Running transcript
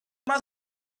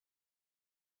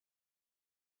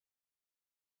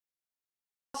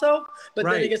myself, but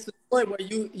then it Right. gets to the point where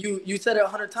you said it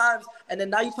 100 times, and then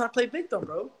now you trying to play victim,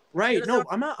 bro. Right. No,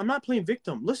 I'm not playing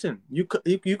victim. Listen, you can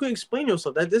explain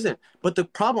yourself. That isn't. But the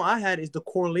problem I had is the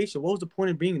correlation. What was the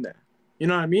point of being there? You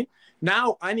know what I mean?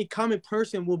 Now any common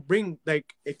person will bring,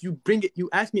 like, if you bring it, you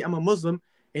ask me, I'm a Muslim,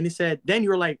 and it said, then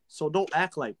you're like, so don't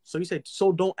act like. So you said,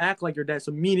 so don't act like your dad.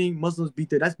 So meaning Muslims beat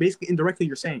their. That's basically indirectly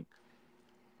you're saying.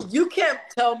 You can't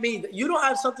tell me that you don't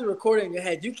have something recorded in your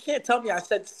head. You can't tell me I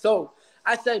said so.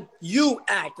 I said you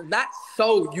act, not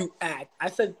so you act. I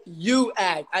said you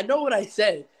act. I know what I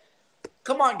said.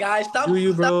 Come on, guys. Stop. Do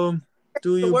you, bro?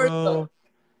 Do you, word, bro? though.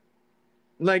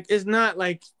 Like, it's not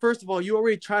like, first of all, you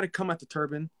already try to come at the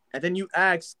turban, and then you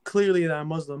asked clearly that I'm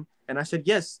Muslim, and I said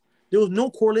yes. There was no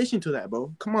correlation to that,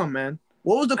 bro. Come on, man.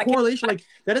 What was the correlation? Like,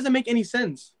 that doesn't make any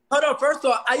sense. Hold on. First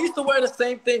of all, I used to wear the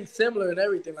same thing, similar and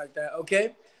everything like that.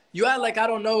 Okay. You act like I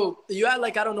don't know. You act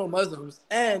like I don't know Muslims.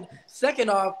 And second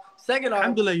off,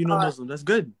 Alhamdulillah, you know Muslim. That's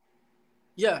good.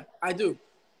 Yeah, I do.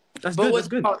 That's good. That's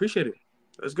good. Appreciate it.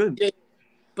 That's good. Yeah.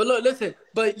 But look, listen.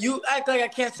 But you act like I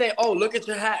can't say, "Oh, look at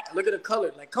your hat. Look at the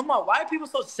color." Like, come on. Why are people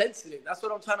so sensitive? That's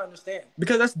what I'm trying to understand.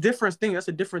 Because that's a different thing. That's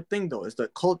a different thing, though. It's the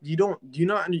cult. You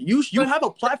have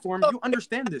a platform. You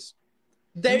understand this.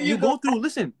 There you go through.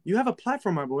 Listen, you have a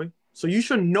platform, my boy. So you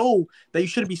should know that you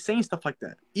shouldn't be saying stuff like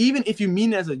that. Even if you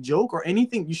mean it as a joke or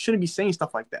anything, you shouldn't be saying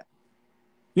stuff like that.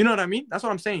 You know what I mean? That's what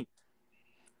I'm saying.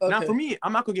 Okay. Now, for me,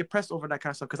 I'm not going to get pressed over that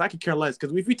kind of stuff because I could care less.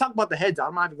 Because if we talk about the heads,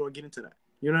 I'm not even going to get into that.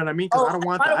 You know what I mean? Because I don't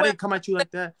want that. I didn't come at you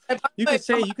like that. You can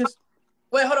say, you can...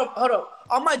 Wait, hold up.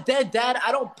 On my dead dad,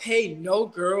 I don't pay no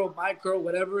girl, my girl,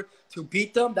 whatever, to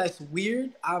beat them. That's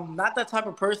weird. I'm not that type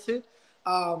of person.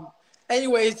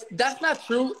 Anyways, that's not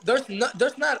true. There's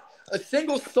not a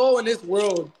single soul in this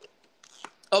world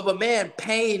of a man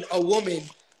paying a woman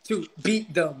to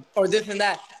beat them or this and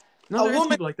that. No, there's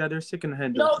people like that. They're sick in the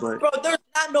head. No, bro, there's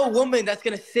not no woman that's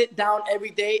going to sit down every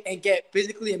day and get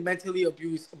physically and mentally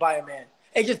abused by a man.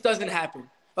 It just doesn't happen,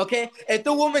 okay? If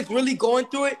the woman's really going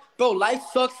through it, bro, life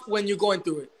sucks when you're going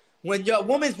through it. When your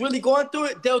woman's really going through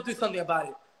it, they'll do something about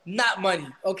it. Not money,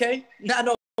 okay? Not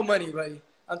no money, buddy.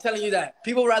 I'm telling you that.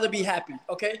 People rather be happy,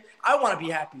 okay? I want to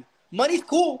be happy. Money's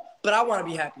cool, but I want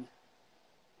to be happy.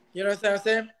 You know what I'm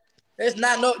saying? There's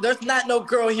not no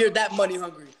girl here that money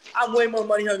hungry. I'm way more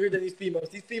money hungry than these females.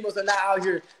 These females are not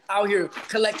out here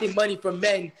collecting money from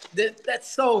men. That's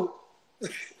so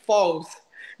false.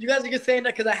 You guys are just saying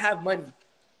that because I have money.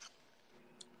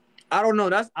 I don't know.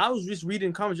 I was just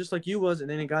reading comments just like you was, and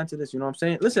then it got into this. You know what I'm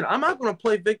saying? Listen, I'm not gonna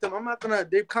play victim. I'm not gonna.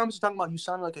 Their comments talking about you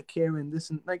sound like a Karen,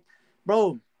 this and like,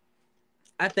 bro.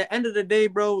 At the end of the day,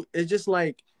 bro, it's just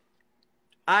like,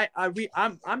 I'm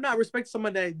not respecting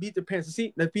someone that beat their parents.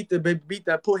 See,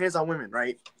 that put hands on women,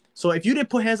 right? So if you didn't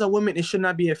put hands on women, it should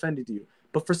not be offended to you.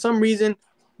 But for some reason,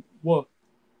 what?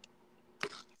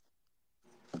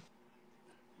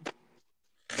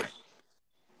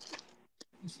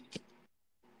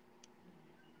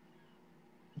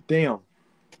 Damn,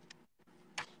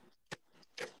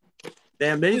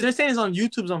 they're saying it's on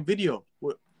YouTube's on video.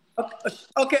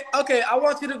 Okay. I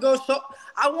want you to go show.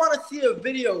 I want to see a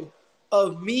video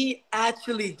of me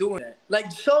actually doing that. Like,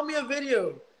 show me a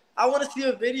video. I want to see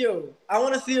a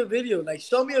video. Like,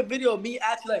 show me a video of me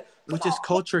actually like. Which is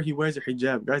culture. He wears a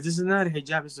hijab, guys. This is not a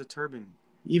hijab. It's a turban.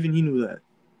 Even he knew that.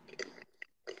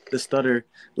 The stutter.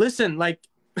 Listen, like.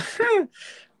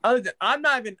 I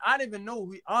didn't even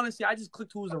know. Honestly, I just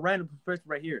clicked who was a random person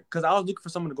right here because I was looking for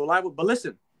someone to go live with. But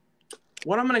listen,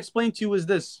 what I'm gonna explain to you is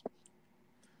this.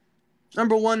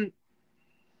 Number one,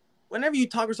 whenever you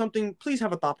talk or something, please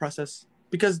have a thought process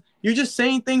because you're just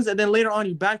saying things and then later on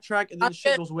you backtrack and then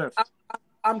shit goes whiff.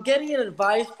 I'm getting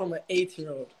advice from an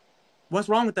 18-year-old. What's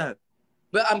wrong with that?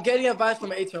 But I'm getting advice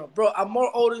from an 18-year-old. Bro, I'm more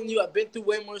older than you. I've been through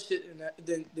way more shit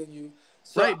than you.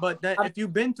 So right, but if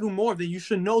you've been through more, then you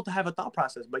should know to have a thought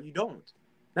process, but you don't.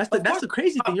 That's the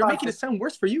crazy thing. You're making it sound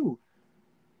worse for you.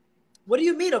 What do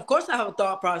you mean? Of course I have a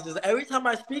thought process. Every time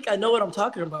I speak, I know what I'm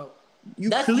talking about. You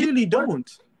clearly don't.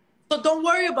 So don't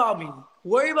worry about me.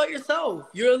 Worry about yourself.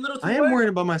 You're a little too I am worried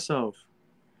about myself.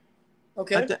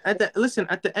 Okay. Listen,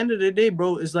 at the end of the day,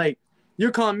 bro, it's like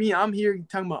you're calling me. I'm here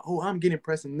talking about, oh, I'm getting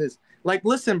pressed in this. Like,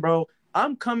 listen, bro,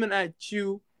 I'm coming at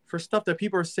you for stuff that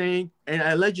people are saying, and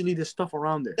allegedly there's stuff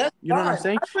around there. That's you know fine. what I'm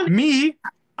saying? Me,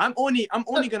 I'm only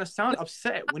gonna sound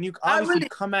upset when you obviously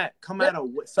come at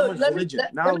someone's religion.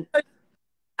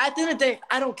 At the end of the day,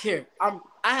 I don't care.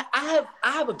 I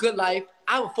have a good life.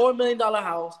 I have a $4 million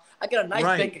house. I got a nice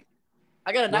bank.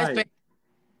 I got a nice bank.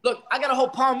 Look, I got a whole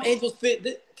Palm Angels fit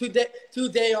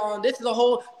today on. This is a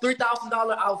whole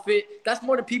 $3,000 outfit. That's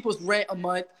more than people's rent a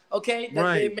month. Okay,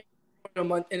 they make a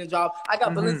month in a job. I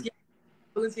got Balenciaga.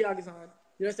 Balenciaga's on.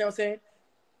 You understand what I'm saying?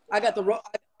 I got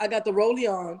the Rollie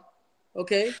on.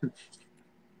 Okay.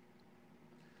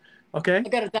 Okay.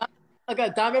 I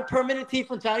got diamond permanent teeth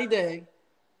from Johnny Day.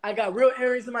 I got real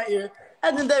earrings in my ear.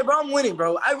 At the end of the day, bro, I'm winning,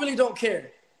 bro. I really don't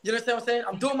care. You understand what I'm saying?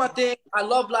 I'm doing my thing. I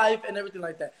love life and everything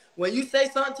like that. When you say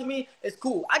something to me, it's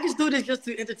cool. I just do this just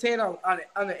to entertain on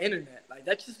the internet. Like,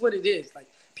 that's just what it is. Like,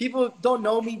 people don't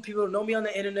know me. People don't know me on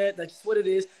the internet. That's just what it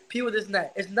is. People this and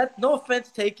that. It's not, no offense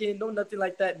taken, no nothing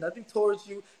like that. Nothing towards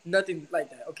you, nothing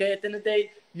like that. Okay? At the end of the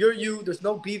day, you're you. There's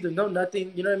no beef. There's no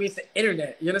nothing. You know what I mean? It's the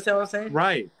internet. You understand what I'm saying?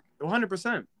 Right.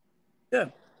 100%. Yeah.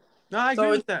 No, I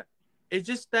agree with that. It's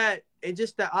just that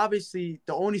obviously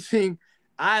the only thing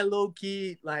I low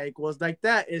key like was like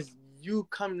that is you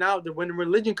coming out that when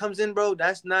religion comes in, bro,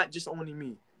 that's not just only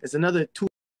me. It's another two.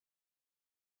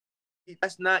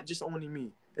 That's not just only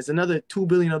me. It's another 2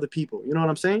 billion other people. You know what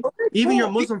I'm saying? Okay, Even cool.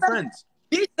 your Muslim friends.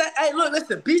 Hey, look,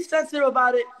 listen. Be sensitive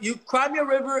about it. You cry me a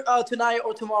river tonight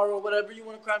or tomorrow, whatever you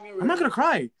want to cry me a river. I'm not gonna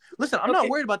cry. Listen, I'm not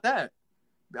worried about that.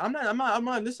 I'm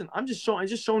not. Listen, I'm just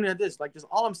showing you this. Like, this.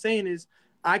 All I'm saying is,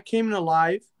 I came in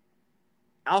alive.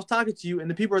 I was talking to you, and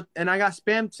the people, and I got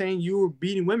spammed saying you were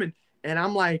beating women, and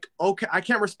I'm like, okay, I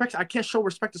can't show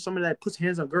respect to somebody that puts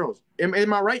hands on girls.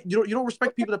 Am I right? You don't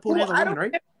respect people that put hands on women,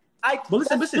 right? But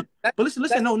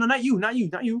listen. No, not you,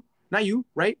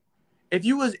 right? If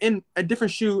you was in a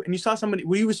different shoe and you saw somebody,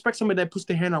 would you respect somebody that puts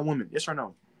their hand on women? Yes or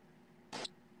no?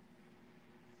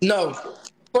 No,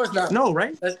 of course not. No,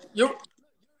 right? You're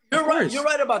right. You're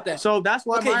right about that. So that's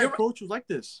why my approach was like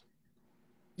this.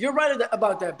 You're right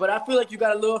about that, but I feel like you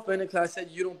got a little offended because I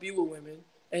said you don't be with women,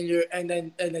 and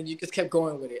then you just kept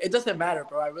going with it. It doesn't matter,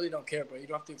 bro. I really don't care, bro. You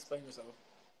don't have to explain yourself.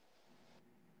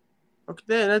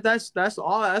 Okay, that's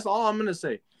all I'm gonna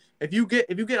say. If you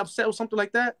get upset with something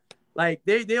like that, like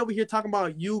they over here talking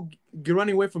about you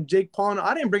running away from Jake Paul.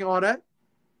 I didn't bring all that.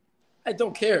 I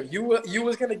don't care. You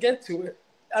was gonna get to it.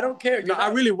 I don't care. No, I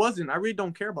really wasn't. I really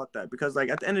don't care about that because, like,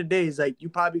 at the end of the day, it's like you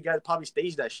probably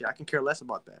stage that shit. I can care less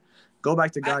about that. Go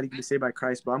back to God. You can be saved by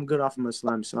Christ, but I'm good off of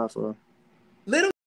Islam. So, little